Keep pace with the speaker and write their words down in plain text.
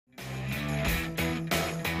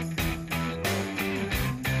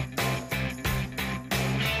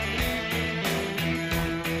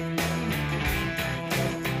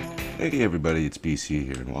Hey everybody, it's BC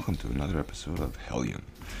here, and welcome to another episode of Hellion.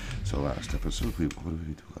 So last episode, what did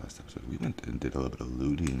we do last episode? We went and did a little bit of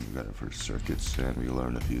looting, we got our first circuits, and we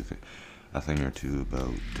learned a thing or two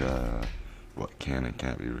about what can and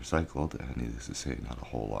can't be recycled, and needless to say, not a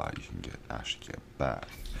whole lot you can actually get back.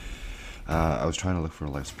 I was trying to look for a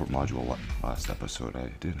life support module last episode. I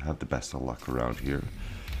didn't have the best of luck around here,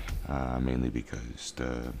 mainly because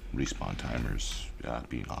the respawn timers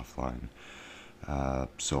being offline.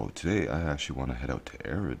 So today I actually want to head out to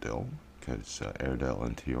Airedale, because Airedale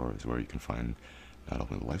and TR is where you can find not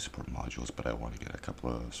only the life support modules, but I want to get a couple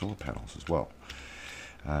of solar panels as well.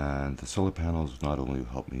 And the solar panels not only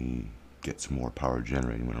help me get some more power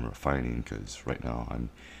generating when I'm refining, because right now I'm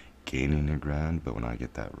gaining $1,000, but when I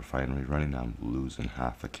get that refinery running, I'm losing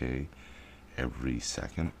half a K every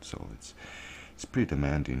second, so it's pretty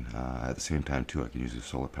demanding. At the same time too, I can use the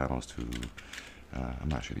solar panels to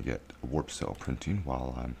I'm actually going to get a warp cell printing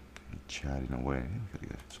while I'm chatting away. Gotta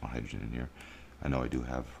get some hydrogen in here. I know I do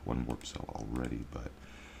have one warp cell already, but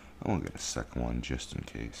I want to get a second one just in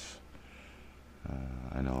case.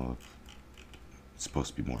 I know it's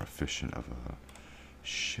supposed to be more efficient of a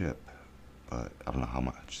ship, but I don't know how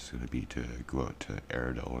much it's going to be to go out to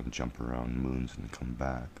Airedale and jump around moons and come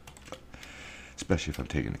back, but especially if I'm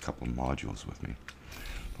taking a couple of modules with me.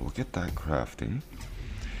 But we'll get that crafting,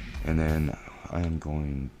 and then I am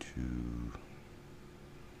going to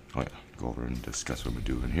go over and discuss what we're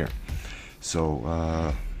doing here.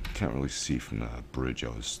 So can't really see from the bridge. I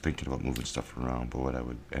was thinking about moving stuff around, but what I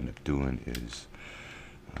would end up doing is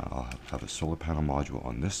I'll have a solar panel module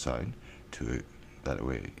on this side that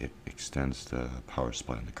way it extends the power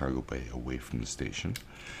supply in the cargo bay away from the station,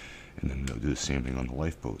 and then I'll do the same thing on the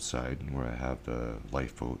lifeboat side where I have the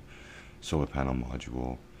lifeboat solar panel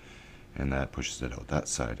module, and that pushes it out that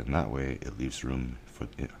side, and that way it leaves room for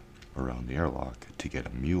around the airlock to get a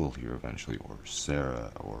mule here eventually, or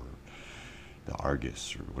Sarah, or the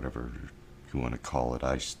Argus, or whatever you want to call it.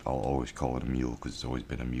 I'll always call it a mule because it's always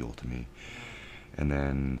been a mule to me. And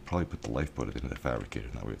then probably put the lifeboat into the fabricator,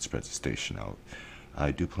 and that way it spreads the station out.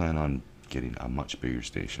 I do plan on getting a much bigger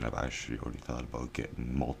station. I've actually already thought about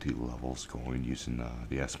getting multi-levels going using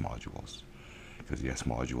the S modules, because the S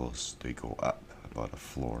modules, they go up about a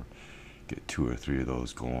floor. Get 2 or 3 of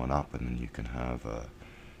those going up, and then you can have a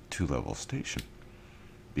 2-level station.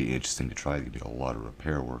 Be interesting to try. There'll be a lot of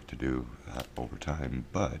repair work to do over time,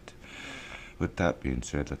 but with that being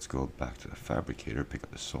said, let's go back to the fabricator, pick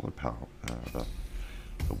up the solar panel, the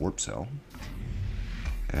warp cell,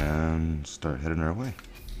 and start heading our way.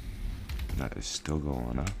 And that is still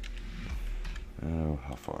going up. Oh,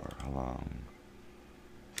 how far? How long?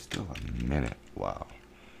 Still a minute. Wow.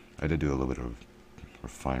 I did do a little bit of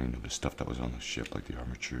refining of the stuff that was on the ship, like the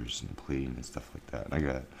armatures and plating and stuff like that. And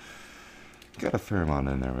I got a fair amount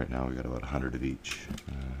in there right now. We got about 100 of each.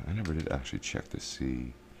 I never did actually check to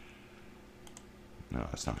see. No,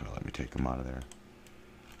 it's not going to let me take them out of there.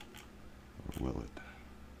 Or will it?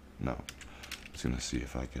 No. I was going to see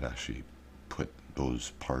if I could actually put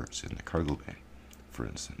those parts in the cargo bay, for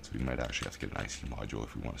instance. We might actually have to get an IC module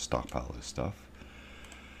if we want to stockpile this stuff.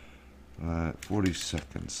 40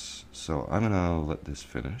 seconds. So I'm going to let this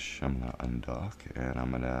finish. I'm going to undock, and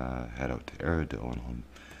I'm going to head out to Airedale, and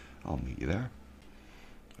I'll meet you there.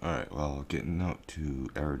 Alright, well, getting out to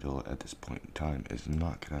Airedale at this point in time is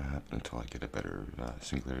not going to happen until I get a better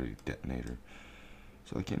singularity detonator.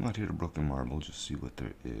 So I came out here to Broken Marble just to see what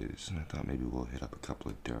there is, and I thought maybe we'll hit up a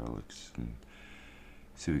couple of derelicts and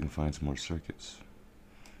see if we can find some more circuits.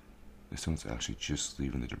 This one's actually just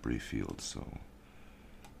leaving the debris field, so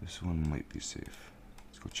this one might be safe.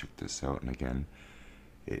 Let's go check this out, and again,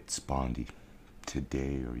 it spawned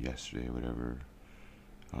today or yesterday, whatever.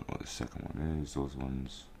 I don't know what the second one is. Those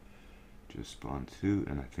ones just spawned too,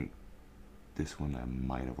 and I think this one I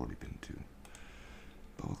might have already been to.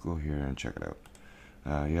 But we'll go here and check it out.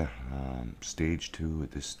 Stage 2 with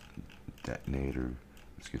this detonator.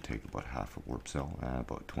 It's going to take about half a warp cell,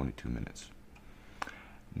 about 22 minutes.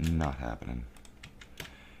 Not happening.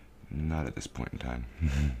 Not at this point in time.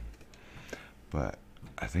 But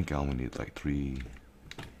I think I only need like three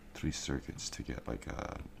circuits to get like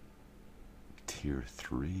a tier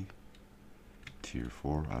 3, tier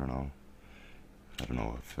 4. I don't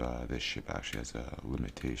know if this ship actually has a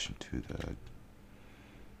limitation to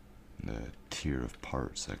the tier of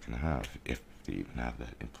parts that can have, if they even have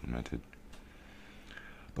that implemented.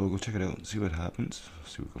 But we'll go check it out and see what happens,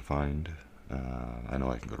 see what we can find. I know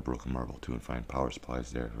I can go to Broken Marble too and find power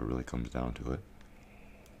supplies there if it really comes down to it.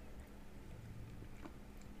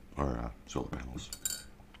 Or solar panels.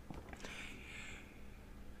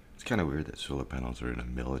 It's kind of weird that solar panels are in a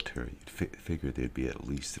military. You'd figure they'd be at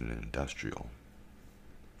least in an industrial.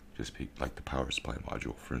 Just like the power supply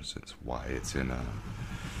module, for instance. Why it's in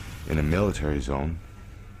a military zone,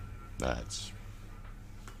 that's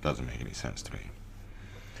doesn't make any sense to me.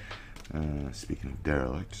 Speaking of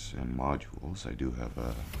derelicts and modules, I do have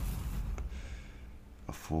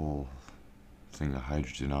a full thing of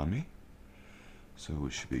hydrogen on me, so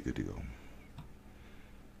we should be good to go.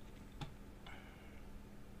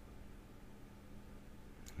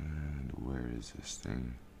 And where is this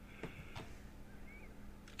thing?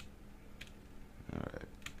 Alright.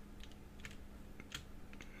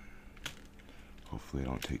 Hopefully I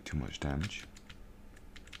don't take too much damage.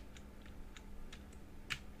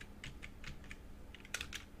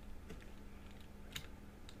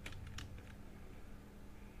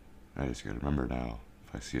 I just gotta remember now,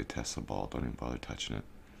 if I see a Tesla ball, don't even bother touching it.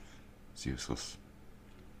 It's useless.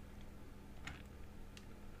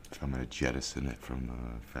 If I'm gonna jettison it from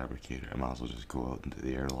the fabricator, I might as well just go out into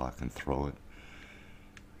the airlock and throw it.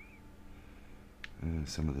 And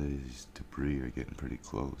some of these debris are getting pretty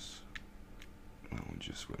close. That one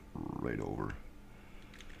just went right over.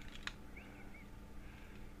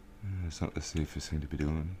 It's not the safest thing to be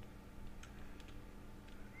doing.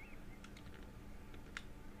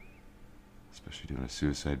 Especially doing a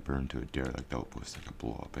suicide burn to a derelict outpost that could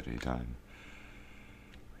blow up at any time.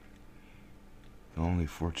 The only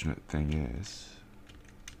fortunate thing is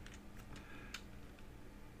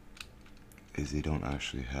they don't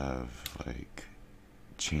actually have like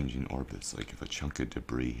changing orbits. Like if a chunk of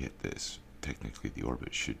debris hit this, technically the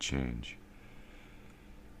orbit should change.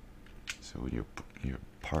 So when you're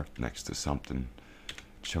parked next to something,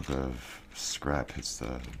 a chunk of scrap hits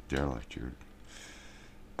the derelict you're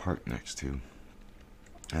parked next to,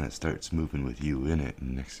 and it starts moving with you in it,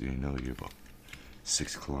 and next thing you know you're about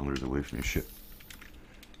 6 kilometers away from your ship.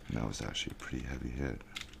 And that was actually a pretty heavy hit.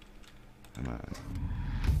 Come on.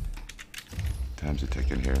 Time's a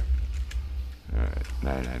ticking here. Alright,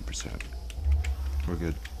 99%. We're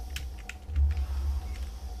good.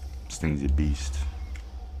 This thing's a beast.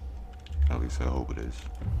 At least I hope it is.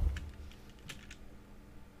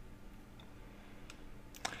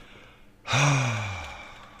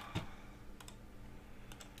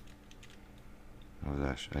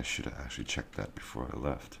 I should have actually checked that before I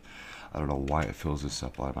left. I don't know why it fills this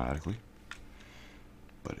up automatically,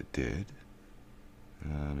 but it did.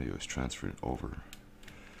 Maybe it was transferred over.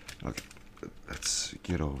 Okay, let's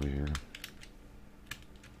get over here.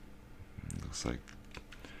 Looks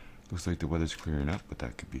like the weather's clearing up, but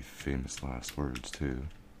that could be famous last words too.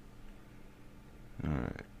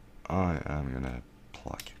 Alright, I am gonna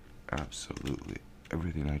pluck absolutely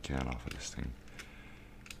everything I can off of this thing.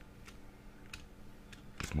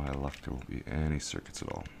 With my luck, there won't be any circuits at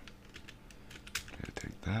all. Okay,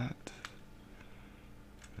 take that.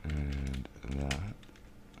 And that.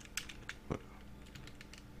 What?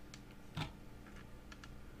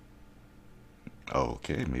 Oh,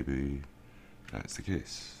 okay, maybe that's the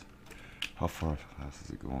case. How far fast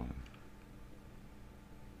is it going?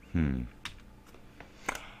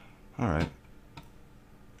 Alright.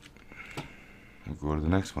 We'll go to the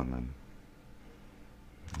next one then.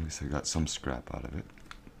 At least I got some scrap out of it.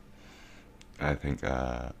 I think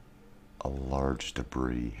a large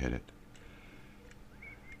debris hit it.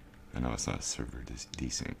 I know it's not a server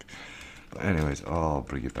desync. But anyways, I'll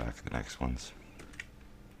bring it back to the next ones.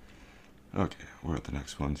 Okay, we're at the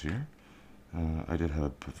next ones here. I did have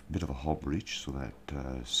a bit of a hull breach, so that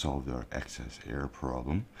solved our excess air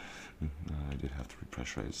problem. I did have to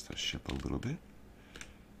repressurize the ship a little bit.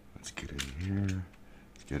 Let's get in here.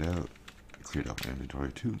 Let's get out. I cleared out my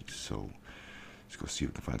inventory too, so let's go see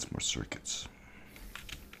if we can find some more circuits.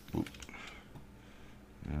 Oop.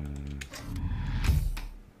 Come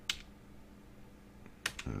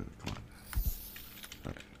on.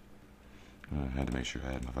 Alright. I had to make sure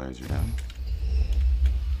I had my visor down.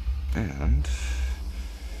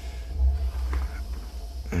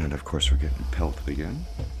 And of course we're getting pelted again.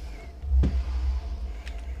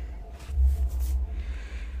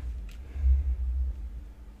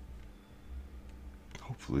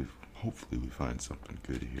 Hopefully we find something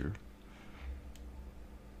good here.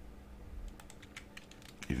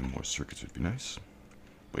 Even more circuits would be nice.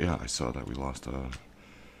 But yeah, I saw that we lost about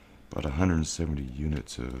 170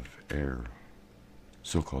 units of air,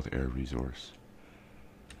 so-called air resource.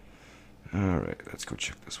 Alright, let's go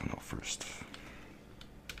check this one out first.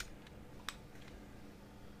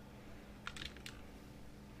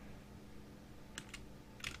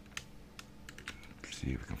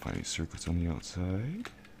 See if we can find any circuits on the outside.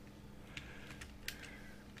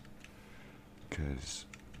 Because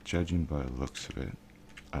judging by the looks of it,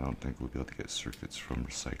 I don't think we'll be able to get circuits from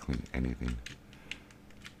recycling anything.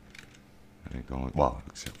 I think only, well,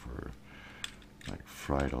 except for like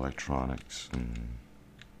fried electronics, and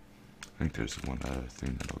I think there's one other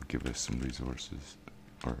thing that'll give us some resources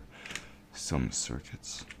or some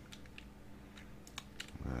circuits.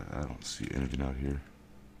 I don't see anything out here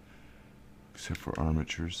except for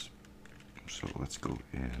armatures. So let's go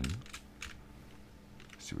in,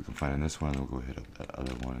 see what we can find in this one. We'll go hit up that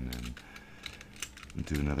other one and then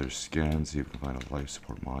do another scan, see if we can find a life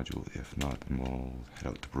support module. If not, then we'll head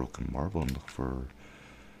out to Broken Marble and look for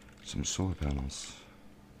some solar panels.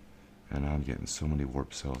 And I'm getting so many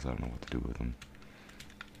warp cells, I don't know what to do with them.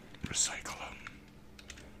 Recycle them.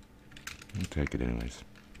 I'll take it anyways.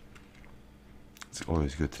 It's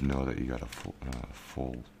always good to know that you got a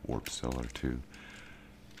full warp cell or two,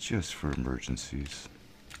 just for emergencies.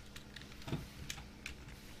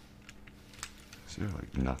 Is there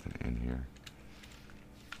like nothing in here?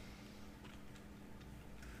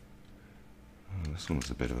 Oh, this one was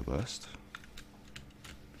a bit of a bust.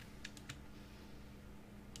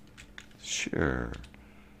 Sure.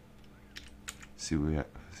 See what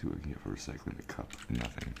we can get for recycling the cup.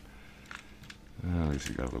 Nothing. At least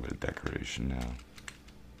we got a little bit of decoration now.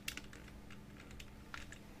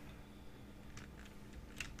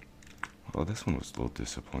 Well, this one was a little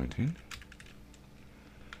disappointing.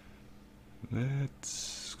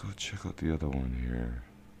 Let's go check out the other one here.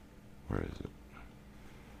 Where is it?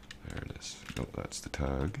 There it is. Nope, that's the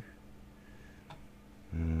tug.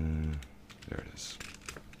 There it is.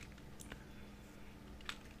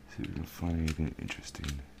 See if we can find anything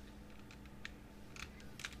interesting.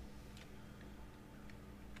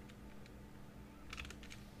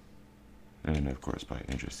 And of course, by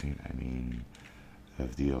interesting, I mean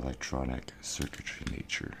of the electronic circuitry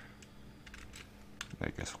nature. I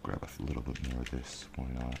guess we'll grab a little bit more of this. Why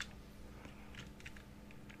not?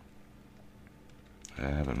 I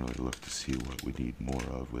haven't really looked to see what we need more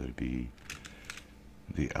of, whether it be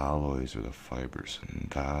the alloys or the fibers, and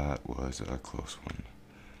that was a close one.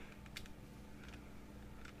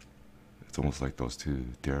 It's almost like those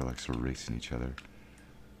two derelicts are racing each other.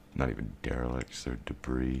 Not even derelicts, they're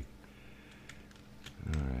debris.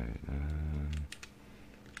 Alright,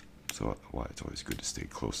 so why it's always good to stay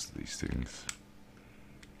close to these things.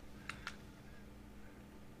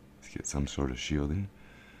 Let's get some sort of shielding.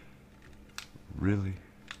 Really?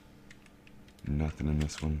 Nothing in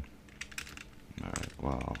this one? Alright,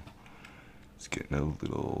 wow. It's getting a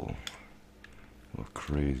little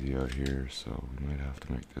crazy out here, so we might have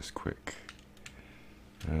to make this quick.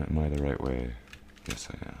 Am I the right way? Yes,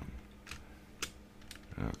 I am.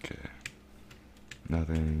 Okay.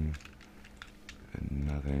 Nothing. And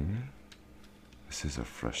nothing. This is a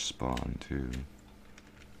fresh spawn, too.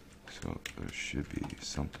 So there should be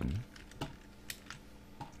something.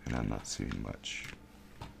 And I'm not seeing much.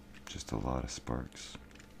 Just a lot of sparks.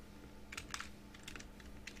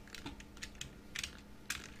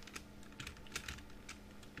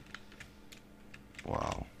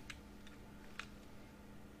 Wow.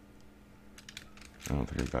 I don't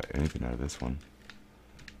think I got anything out of this one.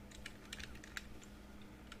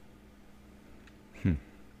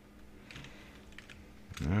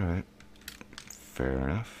 Alright. Fair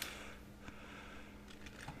enough.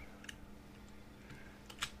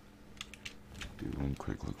 Do one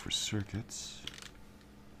quick look for circuits.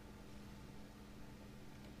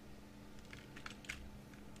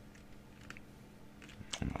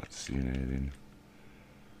 I'm not seeing anything.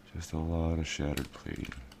 Just a lot of shattered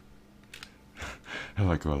plating. I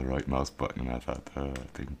let go of the right mouse button and I thought I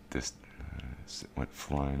think this went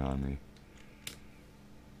flying on me.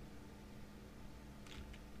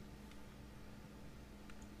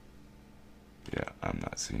 Yeah, I'm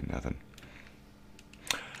not seeing nothing.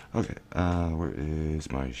 Okay, where is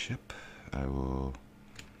my ship? I will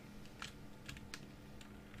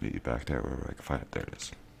meet you back there wherever I can find it. There it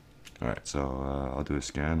is. Alright, so I'll do a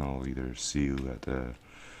scan. I'll either see you at the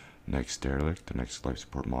next derelict, the next life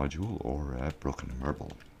support module, or at Broken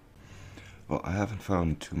Marble. Well, I haven't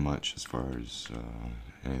found too much as far as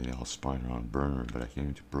anything else spying around Burner, but I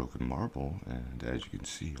came to Broken Marble, and as you can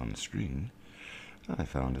see on the screen, I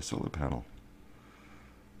found a solar panel.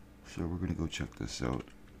 So we're going to go check this out.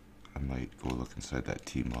 I might go look inside that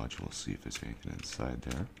T module, see if there's anything inside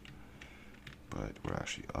there. But we're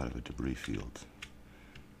actually out of a debris field,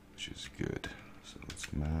 which is good. So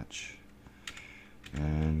let's match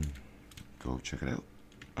and go check it out.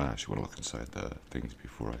 I actually want to look inside the things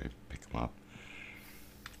before I pick them up.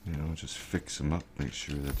 You know, just fix them up, make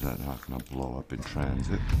sure that they're not going to blow up in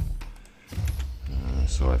transit.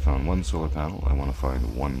 So I found one solar panel. I want to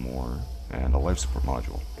find one more and a life support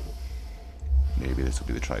module. Maybe this will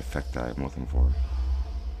be the trifecta I'm looking for.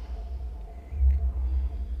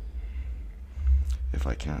 If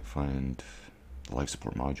I can't find the life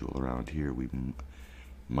support module around here, we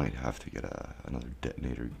might have to get another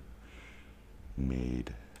detonator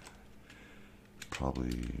made.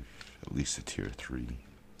 Probably at least a tier 3.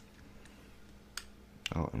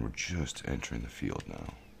 Oh, and we're just entering the field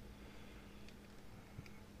now.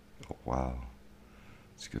 Oh, wow.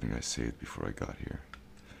 It's a good thing I saved before I got here.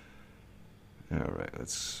 Alright,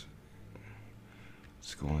 let's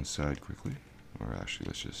go inside quickly. Or actually,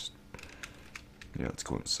 let's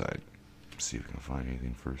go inside. See if we can find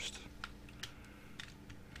anything first.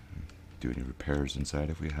 Do any repairs inside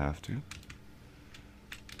if we have to.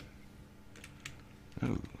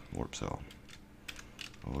 Oh, warp cell.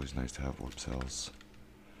 Always nice to have warp cells.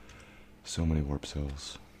 So many warp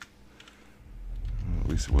cells. Well, at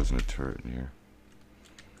least it wasn't a turret in here.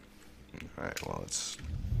 Alright, well, let's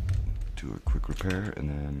do a quick repair and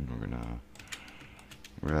then we're gonna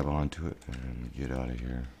grab onto it and get out of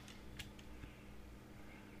here.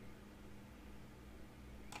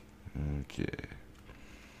 Okay.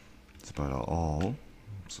 That's about all.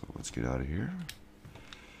 So let's get out of here.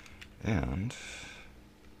 And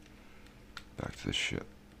back to the ship.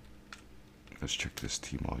 Let's check this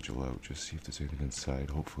T module out, just see if there's anything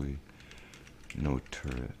inside. Hopefully no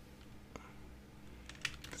turret.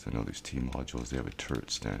 Because I know these T modules, they have a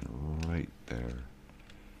turret stand right there.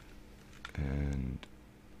 And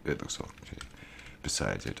it looks okay.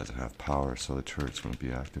 Besides, it doesn't have power, so the turret's won't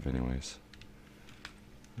be active anyways.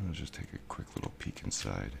 I'll just take a quick little peek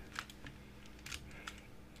inside.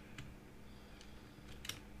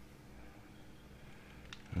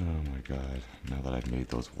 Oh my god, now that I've made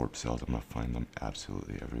those warp cells, I'm gonna find them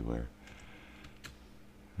absolutely everywhere.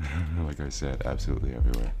 Like I said, absolutely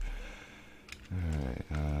everywhere. Alright,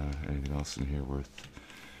 anything else in here worth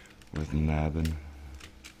nabbing?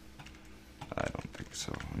 I don't think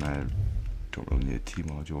so. And I don't really need a T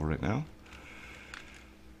module right now.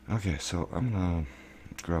 Okay, so I'm gonna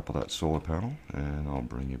grapple that solar panel, and I'll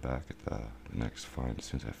bring you back at the next find as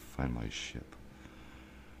soon as I find my ship.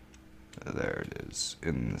 There it is,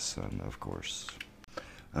 in the sun, of course.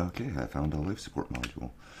 Okay, I found a life support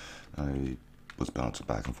module. I was bouncing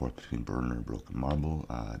back and forth between burner and broken marble.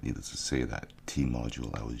 Needless to say, that T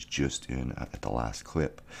module I was just in at the last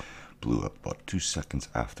clip blew up about 2 seconds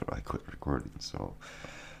after I quit recording, so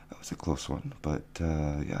that was a close one. But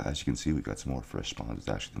yeah, as you can see, we got some more fresh spawns. It's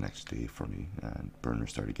actually the next day for me, and burner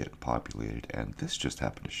started getting populated, and this just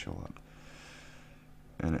happened to show up.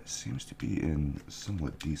 And it seems to be in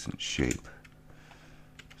somewhat decent shape.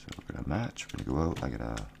 So we're gonna match, we're gonna go out. I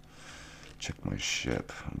gotta check my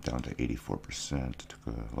ship. I'm down to 84%. Took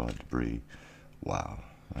a lot of debris. Wow,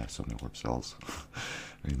 I have so many warp cells.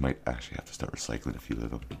 We might actually have to start recycling a few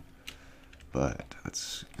of them. But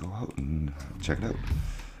let's go out and check it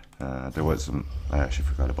out. There was some, I actually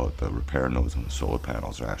forgot about the repair nodes on the solar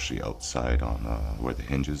panels are actually outside on where the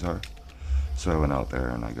hinges are. So I went out there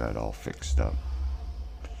and I got it all fixed up.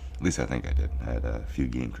 At least I think I did. I had a few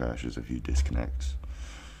game crashes, a few disconnects,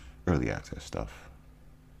 early access stuff.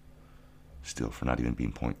 Still, for not even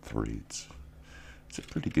being 0.3, it's a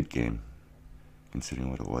pretty good game,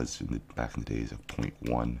 considering what it was back in the days of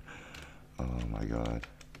 0.1. Oh my god.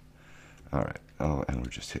 Alright, oh, and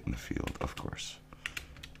we're just hitting the field, of course.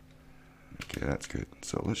 Okay, that's good.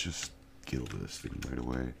 So let's just get over this thing right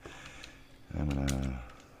away. I'm gonna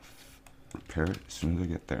repair it as soon as I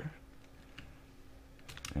get there.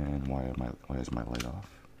 And why is my light off?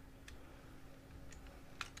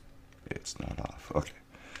 It's not off. Okay.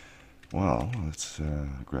 Well, let's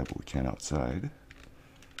grab what we can outside.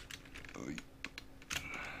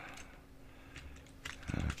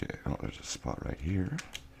 Okay, oh, there's a spot right here.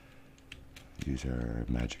 Use our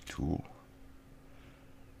magic tool.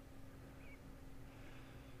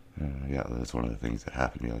 Yeah, that's one of the things that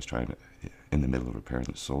happened to me. I was trying to, in the middle of repairing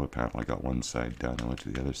the solar panel, I got one side done, I went to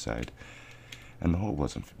the other side, and the hole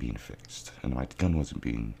wasn't being fixed, and my gun wasn't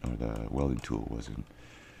being, or the welding tool wasn't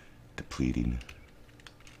depleting.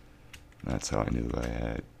 That's how I knew I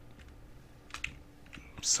had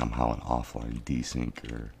somehow an offline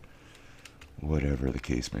desync or whatever the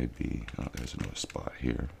case may be. Oh, there's another spot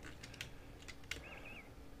here.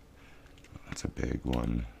 That's a big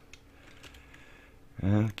one.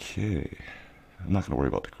 Okay, I'm not going to worry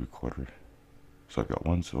about the crew quarter. So I've got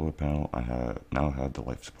one solar panel. I now have the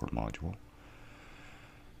life support module.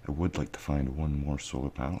 I would like to find one more solar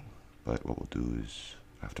panel, but what we'll do is,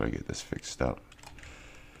 after I get this fixed up,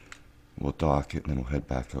 we'll dock it and then we'll head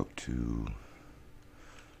back out to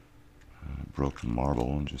broken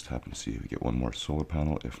marble and just happen to see if we get one more solar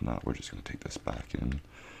panel. If not, we're just going to take this back in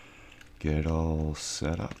get it all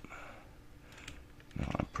set up. Now,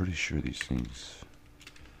 I'm pretty sure these things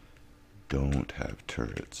don't have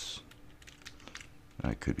turrets.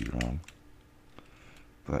 I could be wrong.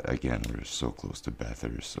 But again, we're so close to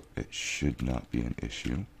Bethers, so it should not be an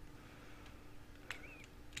issue.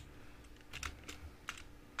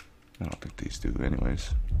 I don't think these do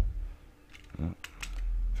anyways. Well,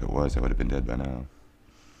 if it was, I would have been dead by now.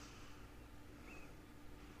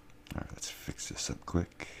 Alright, let's fix this up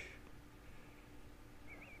quick.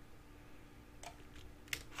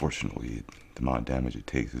 Fortunately, the amount of damage it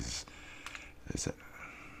takes is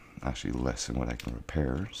actually less than what I can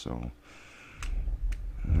repair, so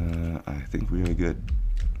I think we are good.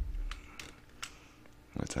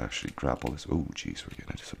 Let's actually grapple this. Oh, jeez, we're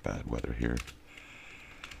getting into some bad weather here.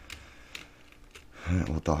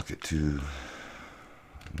 We'll dock it to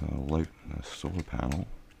the solar panel,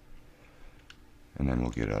 and then we'll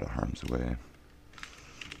get it out of harm's way.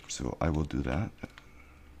 So I will do that,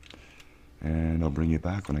 and I'll bring you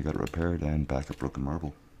back when I got it repaired and back up Broken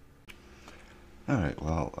Marble. Alright,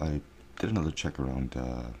 well, I did another check around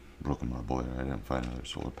Broken Marble there. I didn't find another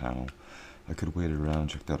solar panel. I could have waited around,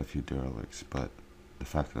 checked out a few derelicts, but the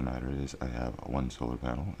fact of the matter is I have one solar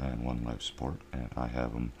panel and one life support, and I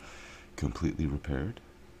have them completely repaired,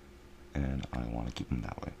 and I want to keep them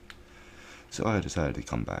that way. So I decided to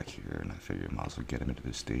come back here, and I figured I might as well get them into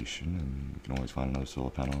the station, and you can always find another solar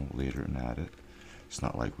panel later and add it. It's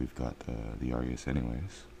not like we've got the Argus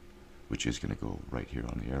anyways, which is going to go right here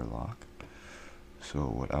on the airlock. So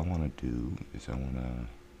what I want to do is I want to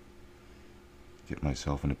get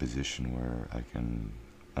myself in a position where I can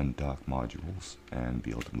undock modules and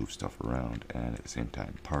be able to move stuff around, and at the same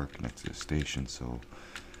time park next to the station so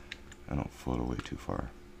I don't float away too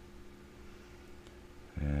far.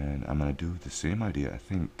 And I'm going to do the same idea. I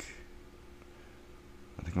think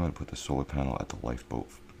I'm going to put the solar panel at the lifeboat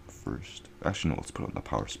first. Actually, no, let's put it on the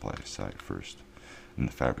power supply side first. And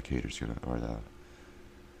the fabricator's going to, or the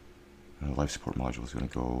life support module is going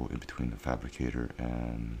to go in between the fabricator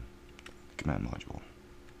and the command module.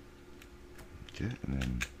 Okay, and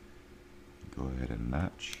then go ahead and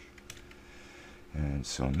match. And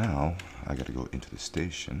so now I got to go into the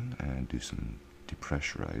station and do some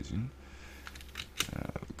depressurizing.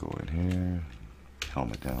 Go in here,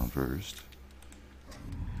 helmet down first.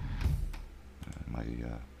 My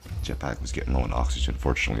jetpack was getting low in oxygen.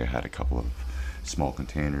 Fortunately, I had a couple of small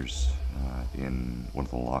containers in one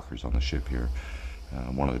of the lockers on the ship here.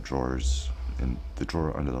 One of the drawers, in the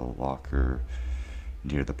drawer under the locker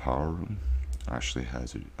near the power room, actually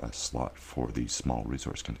has a slot for these small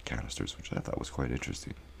resource canisters, which I thought was quite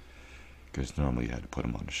interesting. Because normally you had to put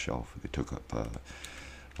them on a shelf. They took up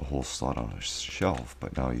a whole slot on a shelf,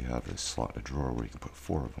 but now you have this slot in a drawer where you can put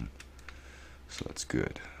 4 of them. So that's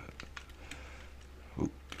good.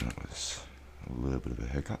 Oop, that was a little bit of a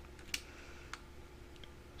hiccup.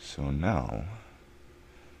 So now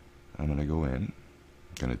I'm going to go in,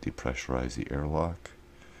 I'm going to depressurize the airlock,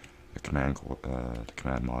 the command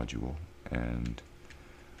module, and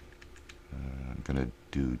I'm going to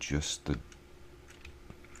do just the,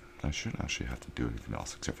 I shouldn't actually have to do anything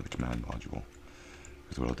else except for the command module.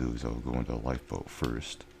 Because what I'll do is I'll go into the lifeboat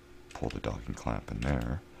first, pull the docking clamp in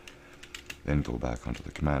there, then go back onto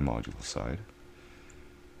the command module side,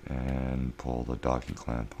 and pull the docking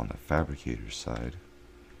clamp on the fabricator's side,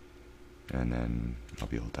 and then I'll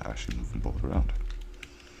be able to actually move them both around.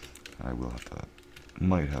 I will have to,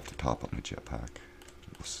 might have to top up my jetpack,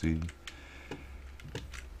 we'll see.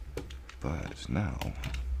 But now,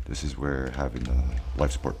 this is where having the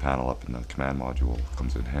life support panel up in the command module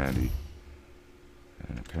comes in handy.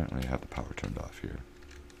 And apparently I have the power turned off here.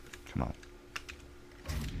 Come on.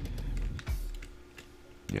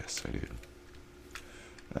 Yes, I did.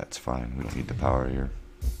 That's fine, we don't need the power here.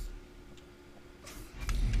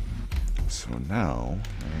 So now,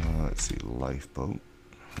 let's see, lifeboat.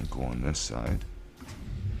 I'll go on this side.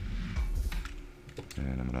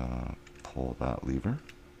 And I'm gonna pull that lever.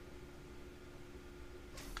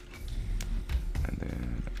 And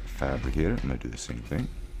then fabricator, I'm gonna do the same thing.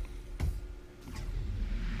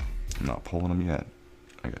 I'm not pulling them yet.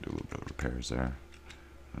 I gotta do a little bit of repairs there.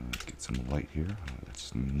 Get some light here.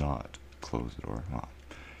 Let's not close the door. Well,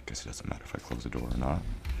 I guess it doesn't matter if I close the door or not.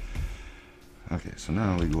 Okay, so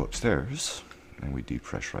now we go upstairs and we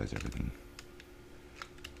depressurize everything.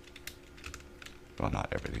 Well,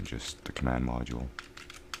 not everything, just the command module.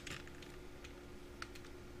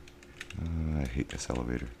 I hate this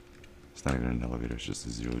elevator. It's not even an elevator, it's just a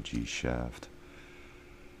 0G shaft.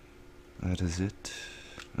 That is it.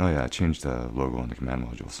 Oh yeah, I changed the logo on the command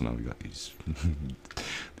module, so now we got these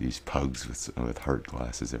these pugs with hard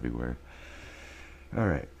glasses everywhere.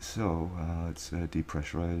 Alright, so let's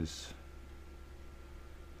depressurize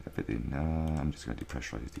everything. I'm just going to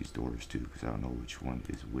depressurize these doors too, because I don't know which one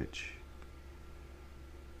is which.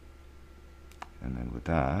 And then with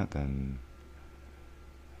that, then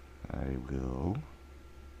I will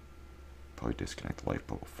probably disconnect the light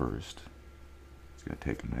bulb first. It's going to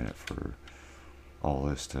take a minute for all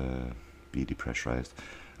this to be depressurized.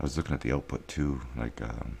 I was looking at the output too, like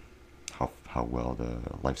how well the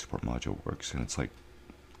life support module works, and it's like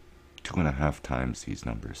 2.5 times these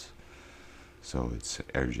numbers. So its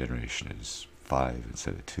air generation is 5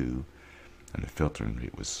 instead of 2, and the filtering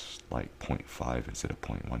rate was like 0.5 instead of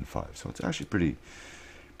 0.15. So it's actually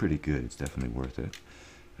pretty good. It's definitely worth it.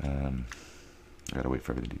 I gotta wait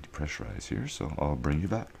for everything to depressurize here, so I'll bring you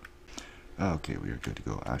back. Okay, we are good to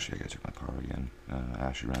go. Actually, I gotta check my power again. I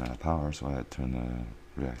actually ran out of power, so I had to turn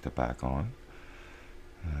the reactor back on.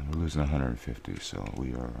 We're losing 150, so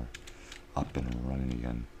we are up and running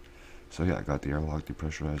again. So yeah, I got the airlock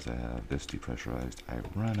depressurized. I have this depressurized. I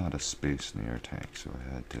ran out of space in the air tank, so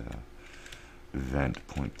I had to vent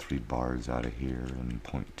 0.3 bars out of here and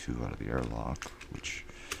 0.2 out of the airlock, which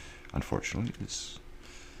unfortunately is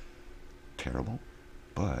terrible.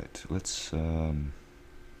 But let's do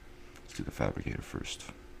the fabricator first.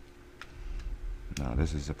 Now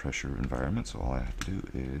this is a pressure environment, so all I have to do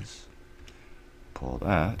is pull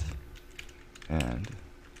that, and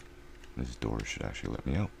this door should actually let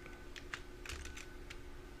me out.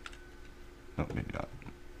 No, maybe not.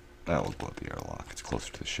 That will blow up the airlock. It's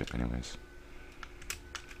closer to the ship anyways.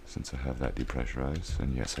 Since I have that depressurized,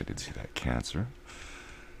 and yes, I did see that cancer.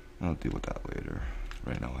 I'll deal with that later.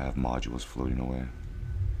 Right now I have modules floating away.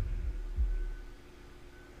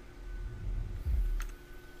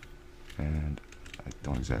 And I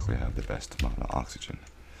don't exactly have the best amount of oxygen.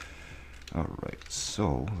 Alright,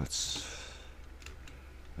 so let's...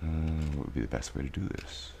 what would be the best way to do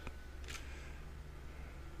this?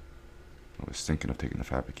 I was thinking of taking the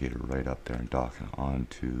fabricator right up there and docking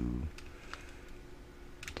onto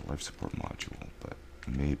the life support module, but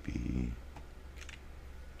maybe...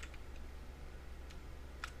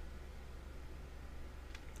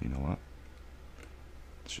 You know what?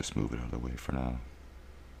 Let's just move it out of the way for now.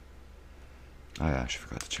 I actually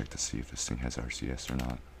forgot to check to see if this thing has RCS or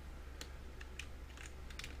not.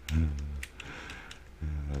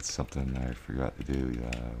 That's something I forgot to do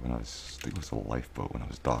when I was, I think it was a lifeboat, when I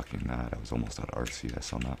was docking that. I was almost out of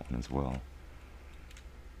RCS on that one as well.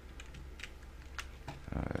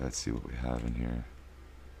 Alright, let's see what we have in here.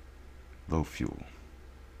 Low fuel.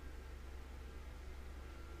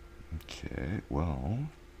 Okay, well,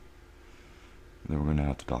 then we're going to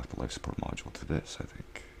have to dock the life support module to this, I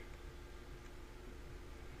think.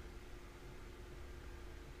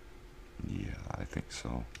 Yeah, I think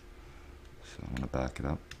so. So I'm going to back it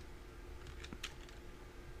up.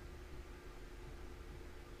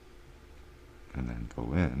 And then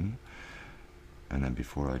go in. And then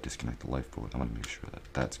before I disconnect the lifeboat, I want to make sure that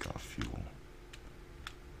that's got fuel.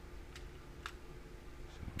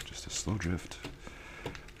 So just a slow drift.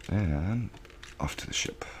 And off to the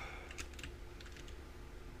ship.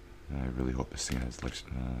 And I really hope this thing has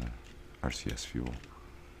RCS fuel.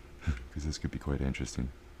 Because this could be quite interesting.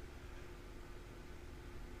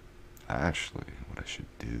 Actually, what I should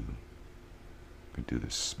do, I could do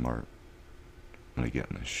this smart when I get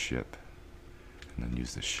in the ship, and then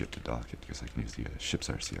use the ship to dock it, because I can use the ship's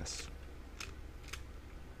RCS.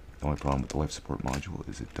 The only problem with the life support module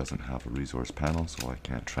is it doesn't have a resource panel, so I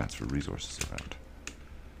can't transfer resources around.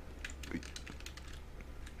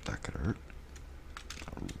 That could hurt.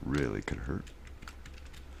 That really could hurt.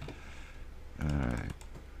 Alright,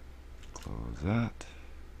 close that.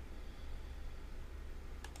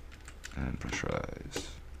 And pressurize.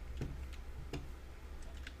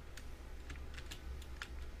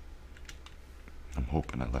 I'm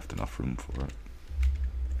hoping I left enough room for it.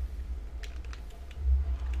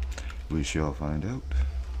 We shall find out.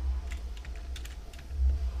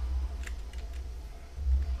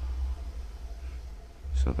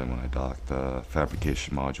 So then when I dock the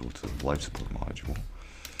fabrication module to the life support module,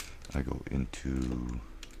 I go into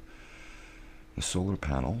the solar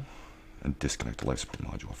panel and disconnect the life support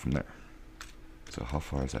module from there. So how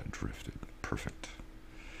far is that drifted? Perfect.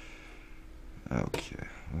 Okay,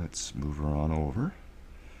 let's move her on over.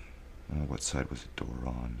 What side was the door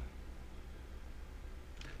on?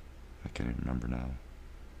 I can't even remember now.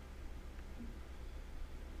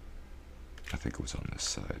 I think it was on this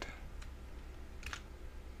side.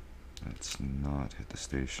 Let's not hit the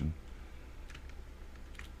station.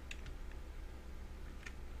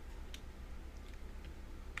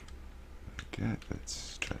 Okay,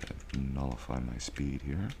 let's try to nullify my speed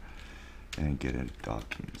here. and get it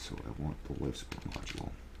docking. So I want the life support module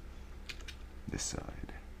this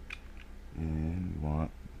side, and we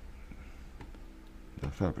want the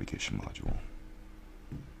fabrication module,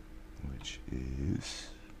 which is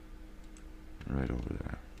right over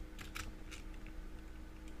there.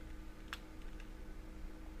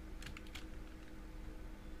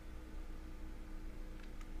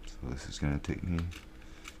 So this is going to take me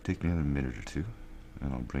another minute or two,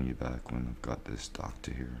 and I'll bring you back when I've got this docked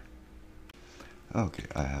to here. Okay,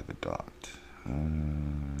 I have it docked.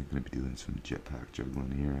 I'm going to be doing some jetpack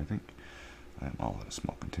juggling here, I think. I'm all out of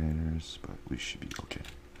small containers, but we should be okay.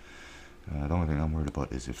 The only thing I'm worried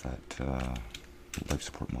about is if that life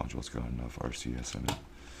support module's got enough RCS in it.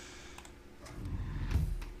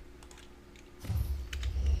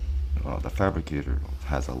 The fabricator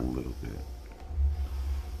has a little bit.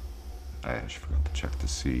 I actually forgot to check to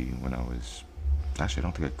see when I was... Actually, I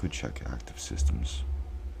don't think I could check active systems.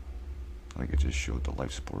 I think it just showed the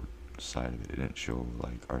life support side of it. It didn't show,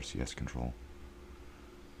 like, RCS control.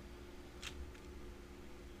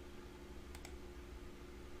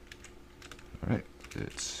 Alright,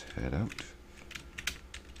 let's head out.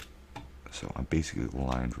 So I'm basically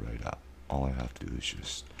lined right up. All I have to do is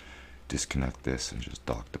just disconnect this and just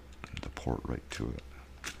dock the port right to it.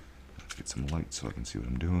 Let's get some light so I can see what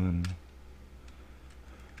I'm doing.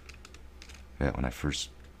 Yeah, when I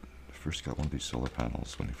first got one of these solar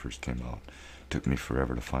panels, when they first came out, it took me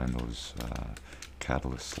forever to find those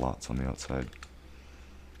catalyst slots on the outside.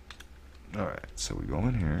 Alright, so we go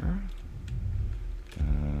in here.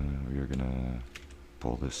 We're gonna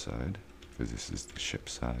pull this side, because this is the ship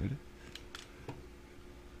side.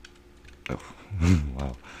 Oh,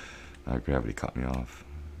 wow. Gravity caught me off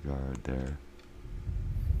guard there.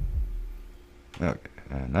 Okay,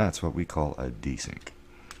 and that's what we call a desync,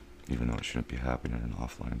 even though it shouldn't be happening in an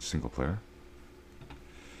offline single player.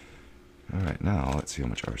 Alright, now let's see how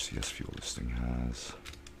much RCS fuel this thing has.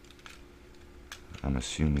 I'm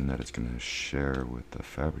assuming that it's going to share with the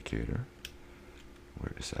fabricator.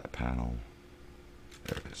 Where is that panel?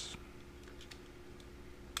 There it is.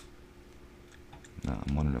 Now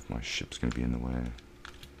I'm wondering if my ship's going to be in the way.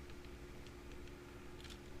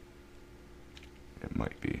 It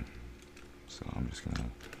might be. So I'm just going to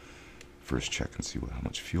first check and see how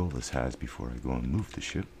much fuel this has before I go and move the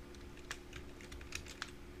ship.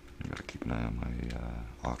 I gotta keep an eye on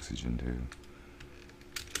my oxygen too.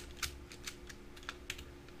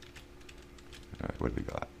 Alright, what do we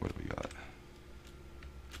got? What do we got?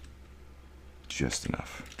 Just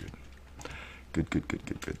enough. Good. Good, good, good,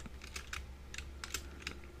 good, good.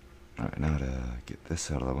 Alright, now to get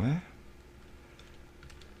this out of the way.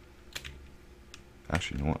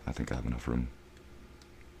 Actually, you know what? I think I have enough room.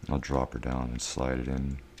 I'll drop her down and slide it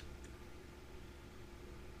in.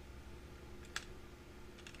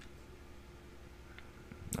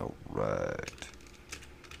 Alright.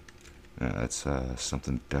 Yeah, that's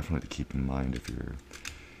something definitely to keep in mind if you're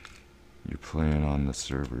playing on the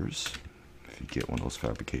servers. If you get one of those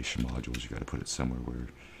fabrication modules, you got to put it somewhere where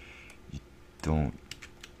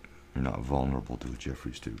you're not vulnerable to a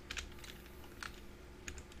Jeffries tube.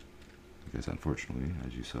 Because unfortunately,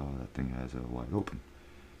 as you saw, that thing has a wide opening.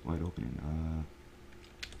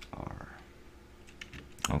 R.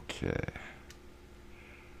 Okay.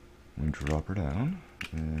 I'm going to drop her down,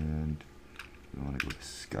 and we want to go to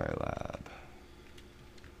Skylab.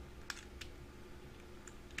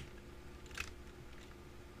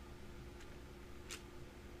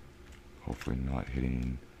 Hopefully not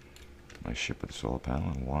hitting my ship with the solar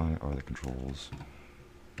panel. And why are the controls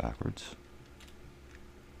backwards?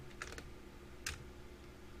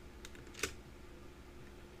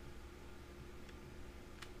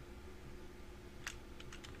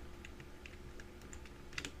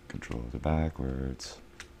 Controls are backwards.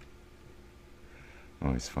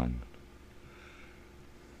 Always fun.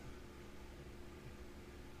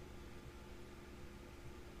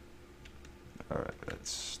 Alright,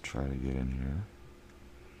 let's try to get in here.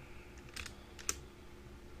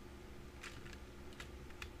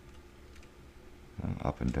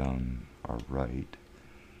 Up and down our right.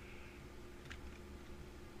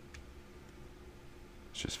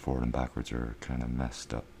 It's just forward and backwards are kind of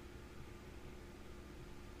messed up.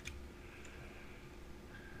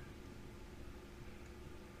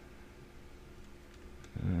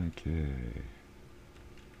 Okay.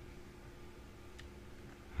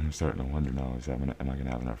 I'm starting to wonder now, am I going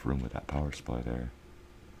to have enough room with that power supply there?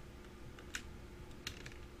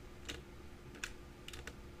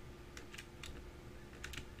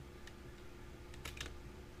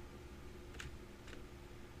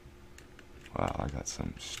 Wow, I got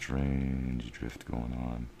some strange drift going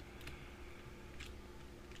on.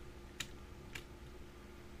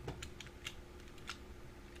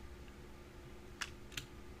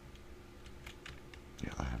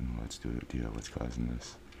 let's do it. Yeah, what's causing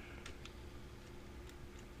this?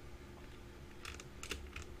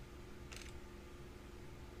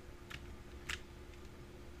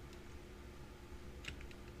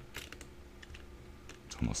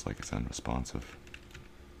 It's almost like it's unresponsive.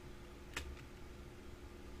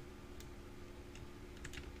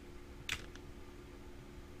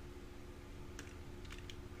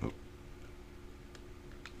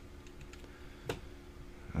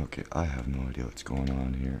 Okay, I have no idea what's going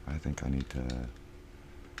on here. I think I need to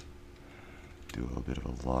do a little bit of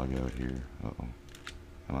a log out here. Uh-oh.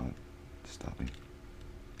 Come on, stop me.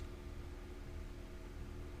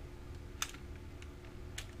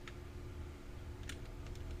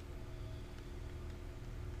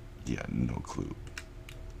 Yeah, no clue.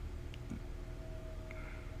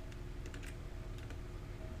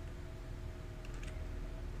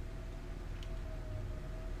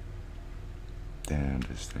 Damn,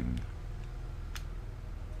 this thing.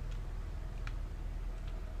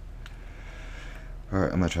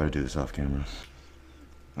 Alright, I'm gonna try to do this off camera.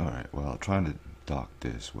 Alright, well, trying to dock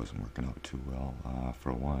this wasn't working out too well.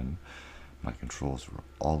 For one, my controls were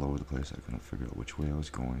all over the place. I couldn't figure out which way I was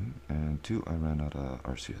going. And two, I ran out of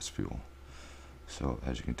RCS fuel. So,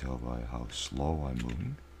 as you can tell by how slow I'm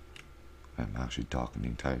moving, I'm actually docking the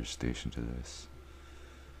entire station to this.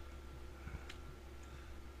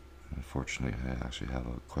 Unfortunately, I actually have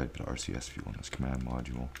quite a bit of RCS fuel in this command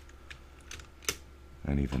module.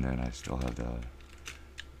 And even then, I still have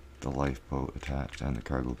the lifeboat attached and the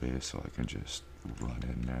cargo bay, so I can just run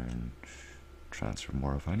in there and transfer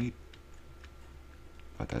more if I need.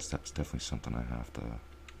 But that's definitely something I have to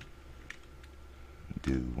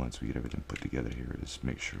do once we get everything put together here, is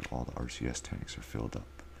make sure all the RCS tanks are filled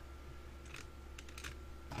up.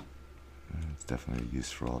 And it's definitely a use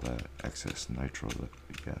for all that excess nitro that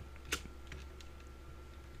we get.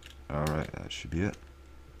 Alright, that should be it.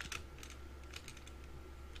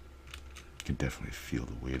 You can definitely feel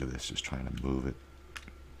the weight of this just trying to move it.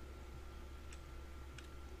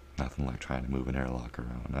 Nothing like trying to move an airlock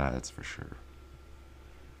around, that's for sure.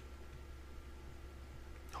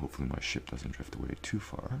 Hopefully my ship doesn't drift away too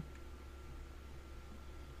far.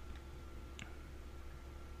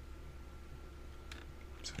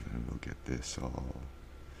 So then we'll get this all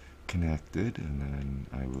connected, and then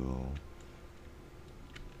I will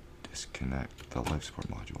disconnect the life support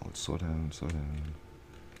module. Let's slow down, slow down.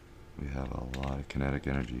 We have a lot of kinetic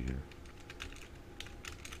energy here.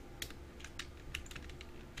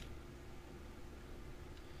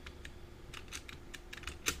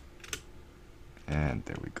 And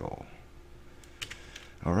there we go.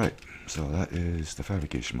 Alright, so that is the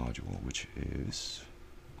fabrication module, which is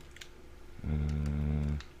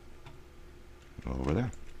over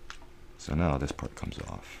there. So now this part comes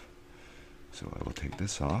off. So I will take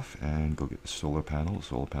this off and go get the solar panel. The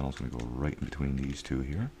solar panel is going to go right in between these two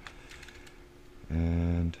here.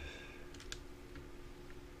 And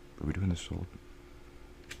are we doing the solar?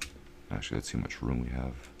 Actually, let's see how much room we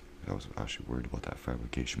have. I was actually worried about that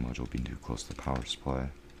fabrication module being too close to the power supply.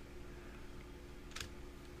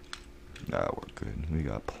 Nah, we're good. We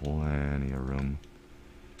got plenty of room.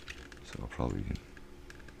 So I'll probably,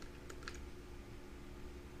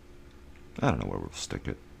 I don't know where we'll stick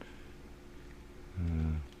it.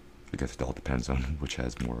 I guess it all depends on which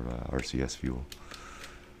has more RCS fuel.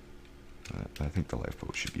 I think the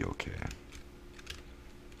lifeboat should be okay.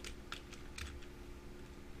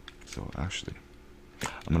 So actually,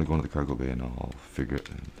 I'm going to go into the cargo bay and I'll figure it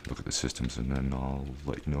and look at the systems, and then I'll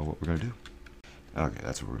let you know what we're going to do. Okay,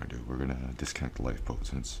 that's what we're going to do. We're going to disconnect the lifeboat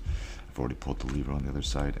since I've already pulled the lever on the other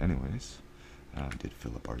side anyways. I did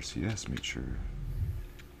fill up RCS, make sure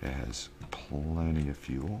it has plenty of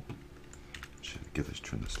fuel. Should get this,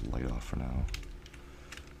 turn this light off for now.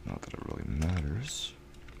 Not that it really matters.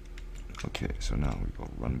 Okay, so now we go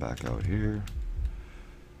run back out here.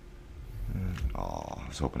 Oh, I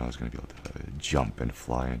was hoping I was going to be able to jump and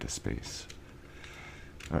fly into space.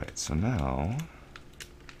 Alright, so now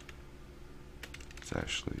let's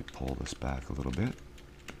actually pull this back a little bit.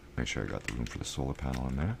 Make sure I got the room for the solar panel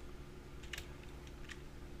in there.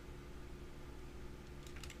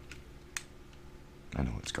 I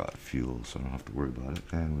know it's got fuel, so I don't have to worry about it.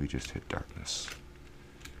 And we just hit darkness.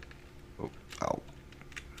 Oh, ow.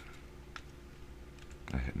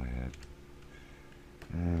 I hit my head.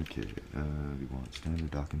 Okay, we want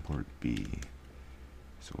standard docking port B.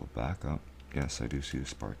 So we'll back up. Yes, I do see the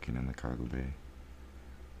sparking in the cargo bay.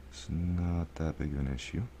 It's not that big of an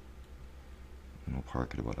issue. And we'll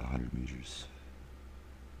park at about 100 meters.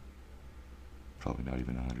 Probably not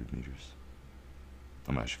even 100 meters.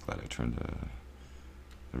 I'm actually glad I turned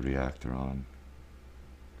the reactor on.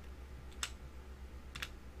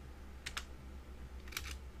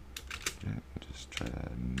 try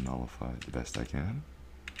to nullify it the best I can.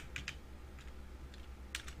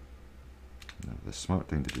 Now, the smart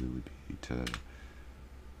thing to do would be to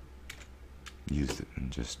use it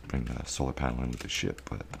and just bring the solar panel in with the ship,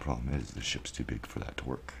 but the problem is the ship's too big for that to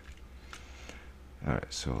work.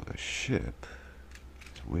 Alright, so the ship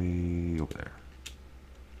is way over there.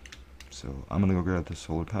 So I'm gonna go grab the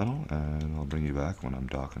solar panel and I'll bring you back when I'm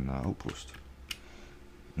docking the outpost.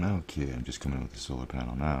 Okay, I'm just coming in with the solar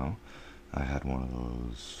panel now. I had one of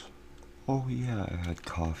those, oh yeah, I had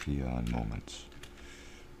coffee on moments.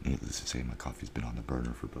 Needless to say, my coffee's been on the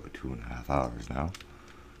burner for about 2.5 hours now.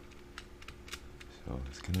 So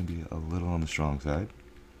it's gonna be a little on the strong side.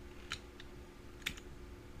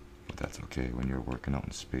 But that's okay, when you're working out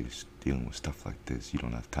in space, dealing with stuff like this, you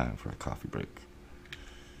don't have time for a coffee break.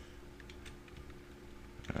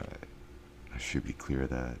 Alright, I should be clear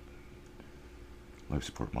that life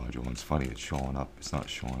support module, and it's funny, it's showing up, it's not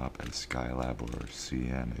showing up as Skylab or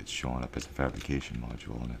CN, it's showing up as a fabrication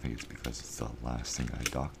module, and I think it's because it's the last thing I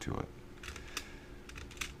docked to it.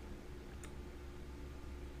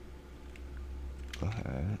 But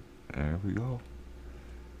there we go.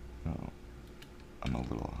 Oh, I'm a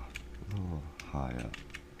little high up.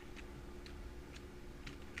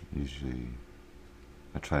 Usually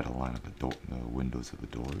I try to line up the windows of the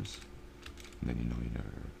doors, and then you know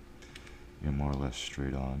you're more or less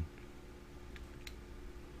straight on.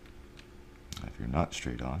 If you're not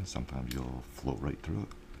straight on, sometimes you'll float right through it.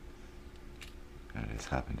 And it has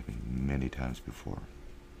happened to me many times before.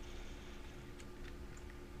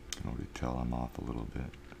 You can already tell I'm off a little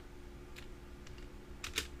bit.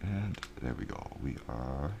 And there we go. We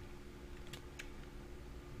are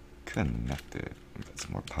connected. We've got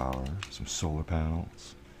some more power, some solar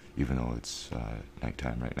panels, even though it's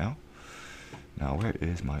nighttime right now. Now, where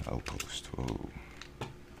is my outpost? Whoa.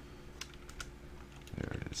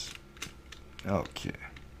 There it is. Okay.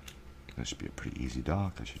 This should be a pretty easy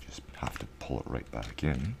dock. I should just have to pull it right back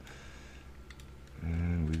in.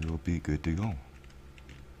 And we will be good to go.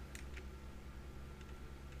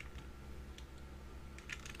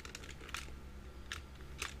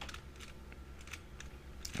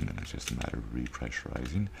 And then it's just a matter of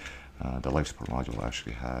repressurizing. The life support module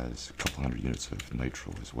actually has a couple hundred units of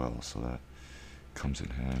nitro as well, so that comes in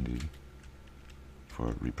handy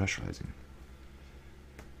for repressurizing.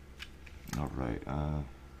 Alright,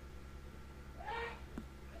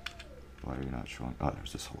 why are you not showing? Oh,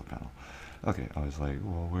 there's the solar panel. Okay, I was like,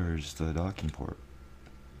 well, where's the docking port?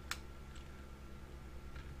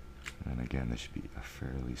 And again, this should be a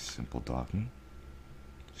fairly simple docking.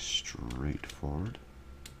 Straightforward.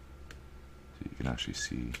 So you can actually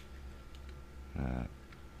see that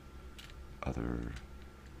other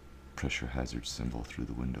pressure hazard symbol through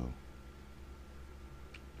the window.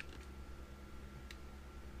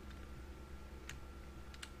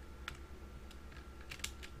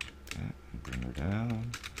 Okay, bring her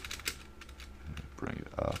down, bring it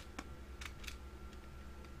up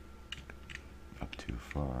too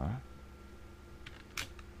far.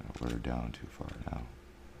 We're down too far now.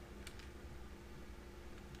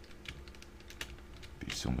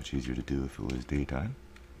 Be so much easier to do if it was daytime.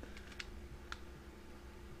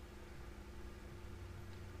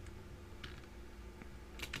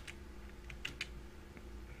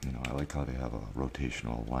 You know, I like how they have a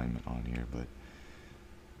rotational alignment on here, but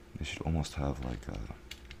they should almost have like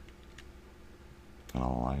an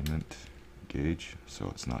alignment gauge, so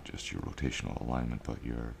it's not just your rotational alignment, but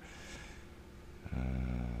your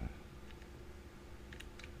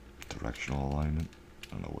directional alignment.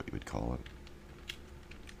 I don't know what you would call it.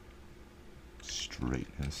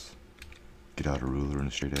 Straightness. Get out a ruler and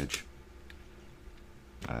a straight edge.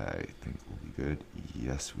 I think we'll be good.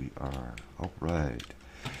 Yes, we are. Alright.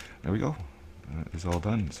 There we go. It's all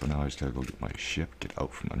done. So now I just gotta go get my ship, get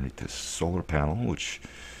out from underneath this solar panel, which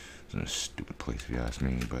is in a stupid place if you ask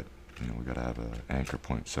me, but you know, we gotta have an anchor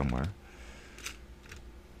point somewhere.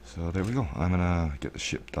 So there we go. I'm gonna get the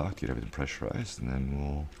ship docked, get everything pressurized, and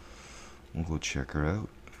then we'll go check her out.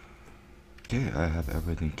 Okay, I have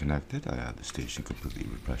everything connected. I have the station completely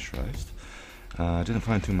repressurized. I didn't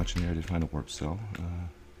find too much in there. I did find a warp cell.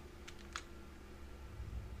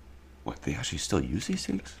 What, they actually still use these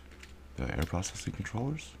things? The air processing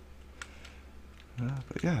controllers?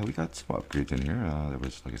 But yeah, we got some upgrades in here. There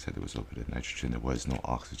was, like I said, there was a little bit of nitrogen. There was no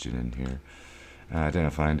oxygen in here. I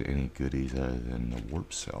didn't find any goodies other than the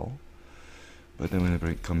warp cell. But then when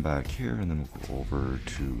we come back here, and then we'll go over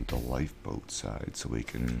to the lifeboat side so we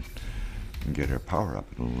can get our power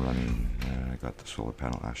up and running. I got the solar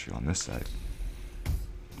panel actually on this side.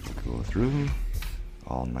 We'll go through,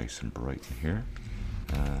 all nice and bright in here.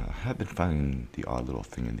 I have been finding the odd little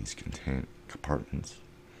thing in these compartments.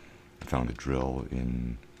 I found a drill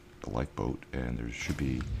in the lifeboat, and there should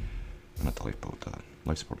be, not the lifeboat, the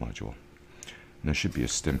life support module. And there should be a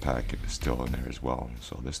stim pack still in there as well.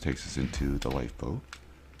 So this takes us into the lifeboat.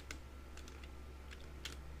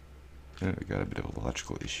 And we got a bit of an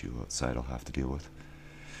electrical issue outside I'll have to deal with.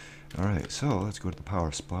 Alright, so let's go to the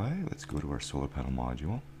power supply. Let's go to our solar panel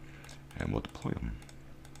module, and we'll deploy them.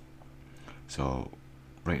 So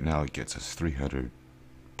right now it gets us 300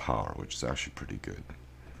 power, which is actually pretty good.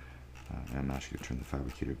 I'm actually going to turn the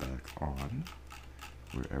fabricator back on,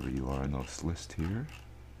 wherever you are in this list here,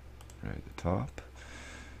 right at the top.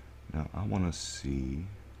 Now I want to see,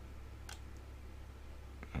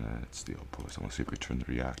 it's the output, so I want to see if we turn the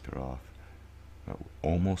reactor off.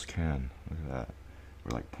 Almost can, look at that.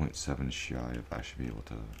 We're like 0.7 shy of actually being able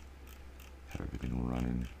to have everything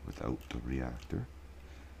running without the reactor.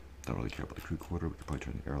 Don't really care about the crew quarter. We can probably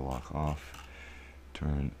turn the airlock off,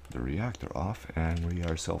 turn the reactor off, and we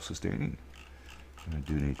are self-sustaining. I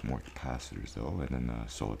do need more capacitors though, and then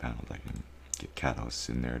solar panels. I can get catalysts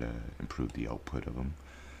in there to improve the output of them.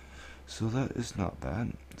 So that is not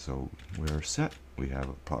bad. So we're set. We have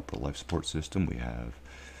a proper life support system. We have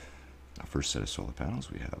a first set of solar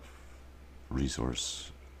panels. We have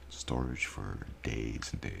resource storage for days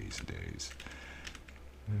and days and days.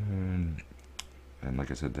 And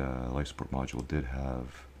like I said, the life support module did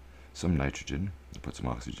have some nitrogen. I put some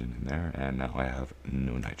oxygen in there, and now I have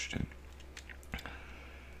no nitrogen.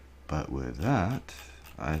 But with that,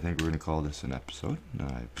 I think we're going to call this an episode.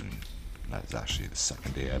 That's actually the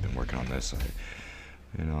second day I've been working on this.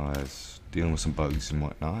 I was dealing with some bugs and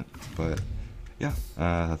whatnot. But yeah,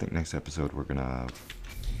 I think next episode we're going to...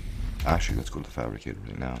 Actually, let's go to the fabricator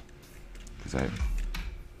right now. Because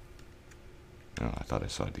I thought I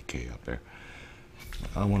saw a decay up there.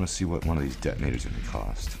 I want to see what one of these detonators is going to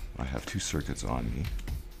cost. I have 2 circuits on me.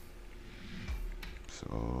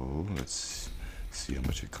 So let's see how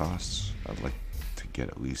much it costs. I'd like to get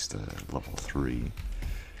at least a level 3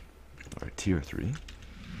 or a tier 3.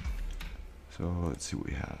 So let's see what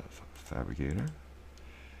we have. Fabricator.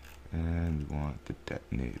 And we want the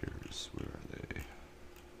detonators. Where are they?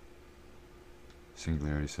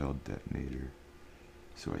 Singularity cell detonator.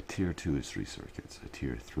 So a tier 2 is 3 circuits, a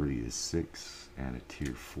tier 3 is 6, and a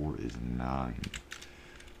tier 4 is 9.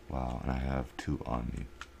 Wow, and I have 2 on me.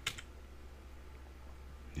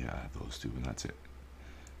 Yeah, I have those 2, and that's it.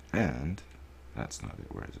 And that's not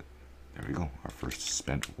it. Where is it? There we go. Our first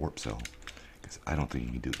spent warp cell. Because I don't think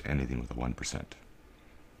you can do anything with a 1%.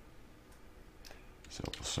 So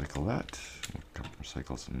we'll cycle that. We'll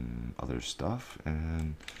recycle some other stuff,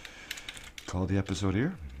 and call the episode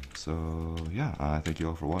here. So yeah, thank you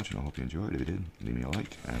all for watching. I hope you enjoyed. If you did, leave me a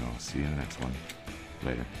like, and I'll see you in the next one.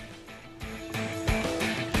 Later.